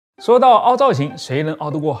说到凹造型，谁能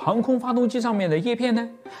凹得过航空发动机上面的叶片呢？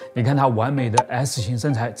你看它完美的 S 型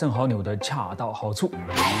身材，正好扭得恰到好处。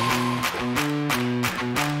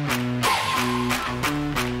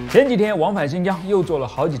前几天往返新疆，又坐了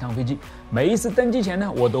好几趟飞机，每一次登机前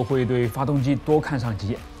呢，我都会对发动机多看上几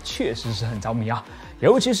眼，确实是很着迷啊，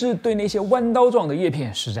尤其是对那些弯刀状的叶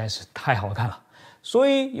片，实在是太好看了。所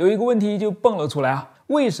以有一个问题就蹦了出来啊，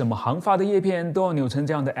为什么航发的叶片都要扭成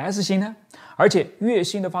这样的 S 型呢？而且越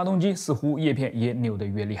新的发动机似乎叶片也扭得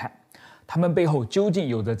越厉害，它们背后究竟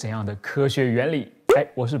有着怎样的科学原理？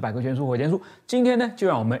我是百科全叔火箭叔，今天呢就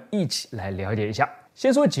让我们一起来了解一下。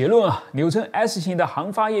先说结论啊，扭成 S 型的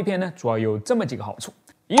航发叶片呢，主要有这么几个好处：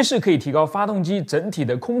一是可以提高发动机整体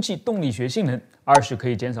的空气动力学性能；二是可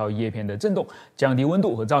以减少叶片的振动，降低温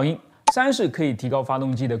度和噪音；三是可以提高发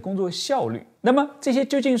动机的工作效率。那么这些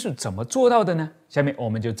究竟是怎么做到的呢？下面我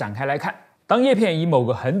们就展开来看。当叶片以某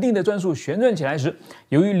个恒定的转速旋转起来时，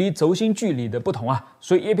由于离轴心距离的不同啊，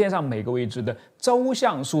所以叶片上每个位置的周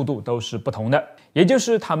向速度都是不同的，也就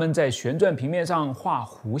是它们在旋转平面上画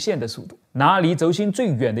弧线的速度。拿离轴心最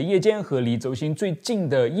远的叶尖和离轴心最近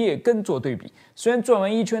的叶根做对比，虽然转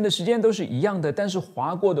完一圈的时间都是一样的，但是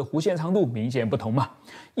划过的弧线长度明显不同嘛。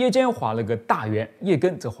叶尖画了个大圆，叶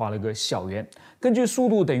根则画了个小圆。根据速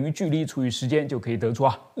度等于距离除以时间，就可以得出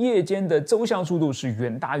啊，叶尖的周向速度是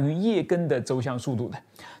远大于叶根的周向速度的。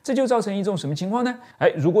这就造成一种什么情况呢？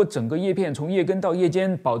如果整个叶片从叶根到叶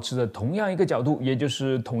尖保持着同样一个角度，也就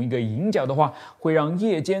是同一个迎角的话，会让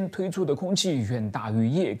叶尖推出的空气远大于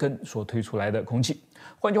叶根所推出来的空气。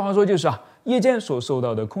换句话说就是啊，叶尖所受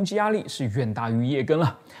到的空气压力是远大于叶根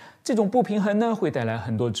了。这种不平衡呢，会带来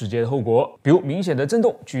很多直接的后果，比如明显的震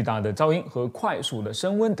动、巨大的噪音和快速的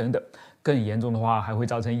升温等等。更严重的话，还会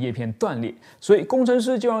造成叶片断裂。所以工程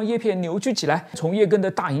师就让叶片扭曲起来，从叶根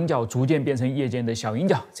的大迎角逐渐变成叶尖的小迎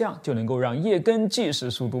角，这样就能够让叶根即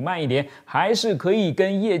使速度慢一点，还是可以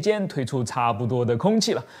跟叶尖推出差不多的空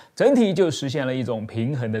气了。整体就实现了一种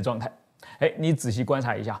平衡的状态。你仔细观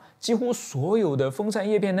察一下，几乎所有的风扇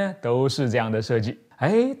叶片呢都是这样的设计。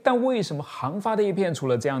但为什么航发的叶片除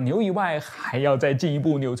了这样扭以外，还要再进一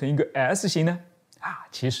步扭成一个 S 型呢？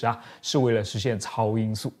其实是为了实现超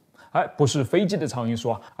音速。不是飞机的超音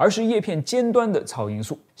速而是叶片尖端的超音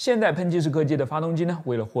速。现代喷气式客机的发动机呢，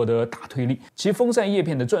为了获得大推力，其风扇叶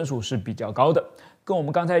片的转速是比较高的。跟我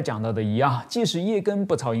们刚才讲到的一样，即使叶根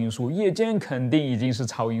不超音速，叶尖肯定已经是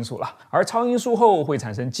超音速了。而超音速后会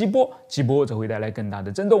产生激波，激波则会带来更大的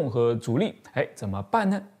振动和阻力。怎么办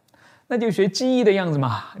呢？那就学机翼的样子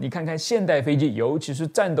嘛。你看看现代飞机，尤其是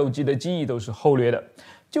战斗机的机翼都是后掠的，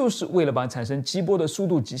就是为了把产生激波的速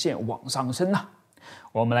度极限往上升啊。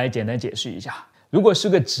我们来简单解释一下，如果是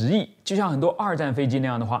个直翼，就像很多二战飞机那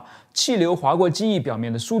样的话，气流划过机翼表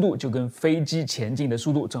面的速度就跟飞机前进的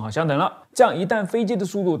速度正好相等了。这样一旦飞机的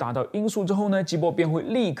速度达到音速之后呢，激波便会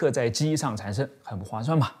立刻在机翼上产生，很不划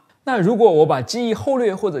算嘛。那如果我把机翼后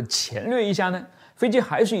掠或者前掠一下呢？飞机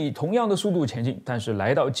还是以同样的速度前进，但是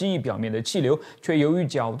来到机翼表面的气流却由于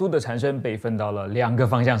角度的产生被分到了两个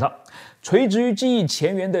方向上，垂直于机翼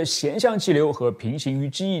前缘的弦向气流和平行于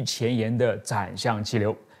机翼前沿的展向气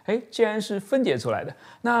流。既然是分解出来的，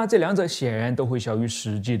那这两者显然都会小于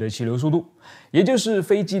实际的气流速度，也就是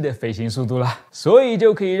飞机的飞行速度了。所以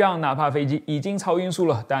就可以让哪怕飞机已经超音速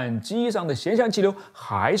了，但机翼上的弦向气流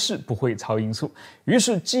还是不会超音速，于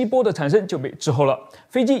是激波的产生就被滞后了，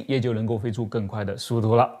飞机也就能够飞出更快的速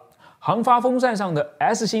度了。航发风扇上的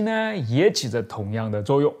S 型呢，也起着同样的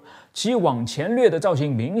作用。其往前掠的造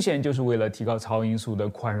型明显就是为了提高超音速的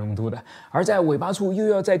宽容度的，而在尾巴处又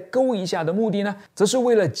要再勾一下的目的呢，则是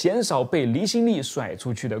为了减少被离心力甩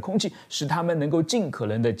出去的空气，使它们能够尽可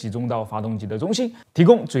能的集中到发动机的中心，提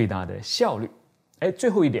供最大的效率。最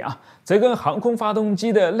后一点则跟航空发动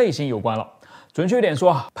机的类型有关了。准确点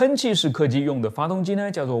说喷气式客机用的发动机呢，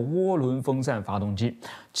叫做涡轮风扇发动机，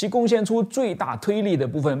其贡献出最大推力的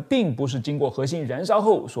部分，并不是经过核心燃烧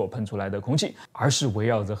后所喷出来的空气，而是围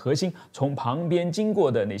绕着核心从旁边经过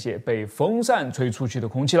的那些被风扇吹出去的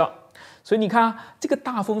空气了。所以你看这个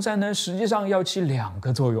大风扇呢，实际上要起两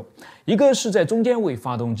个作用，一个是在中间为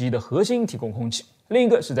发动机的核心提供空气，另一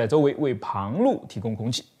个是在周围为旁路提供空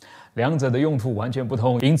气。两者的用途完全不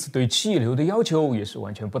同，因此对气流的要求也是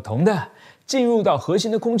完全不同的。进入到核心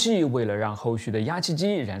的空气，为了让后续的压气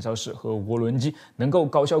机、燃烧室和涡轮机能够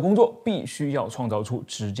高效工作，必须要创造出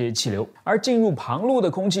直接气流，而进入旁路的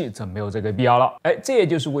空气则没有这个必要了。这也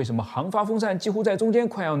就是为什么航发风扇几乎在中间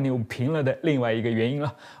快要扭平了的另外一个原因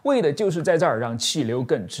了，为的就是在这儿让气流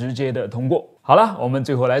更直接的通过。好了，我们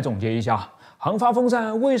最后来总结一下。航发风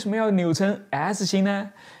扇为什么要扭成 S 型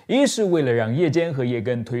呢？一是为了让叶尖和叶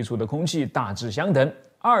根推出的空气大致相等，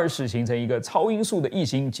 2是形成一个超音速的异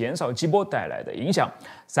形，减少激波带来的影响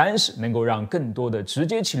；3是能够让更多的直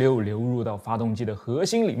接气流流入到发动机的核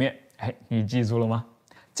心里面。你记住了吗？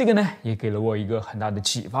这个呢也给了我一个很大的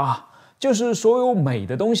启发，就是所有美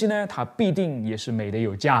的东西呢，它必定也是美的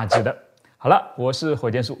有价值的。好了，我是火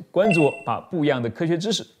箭叔，关注我，把不一样的科学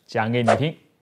知识讲给你听。